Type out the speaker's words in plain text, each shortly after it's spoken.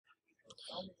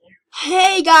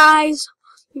Hey guys,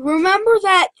 remember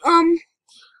that in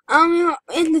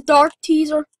the dark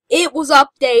teaser? It was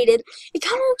updated. It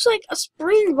kind of looks like a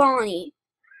Springbonnie.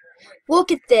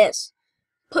 Look at this.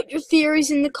 Put your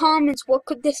theories in the comments. What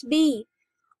could this be?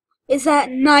 Is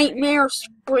that Nightmare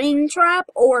Springtrap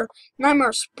or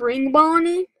Nightmare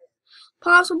Springbonnie?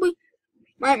 Possibly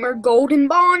Nightmare Golden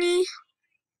Bonnie?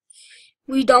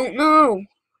 We don't know.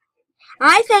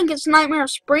 I think it's Nightmare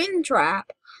Springtrap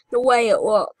the way it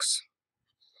looks.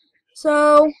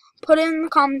 So, put it in the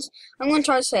comments. I'm going to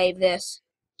try to save this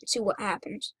and see what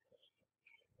happens.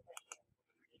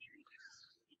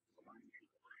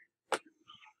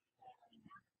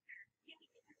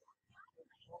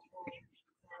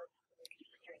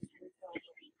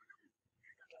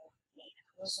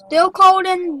 Still cold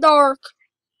and dark.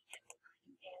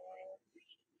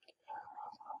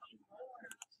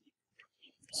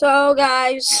 So,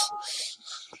 guys,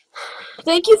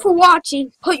 thank you for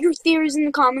watching. Put your theories in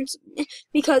the comments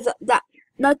because that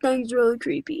thing's really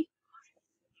creepy.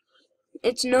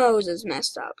 Its nose is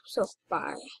messed up. So,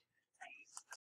 bye.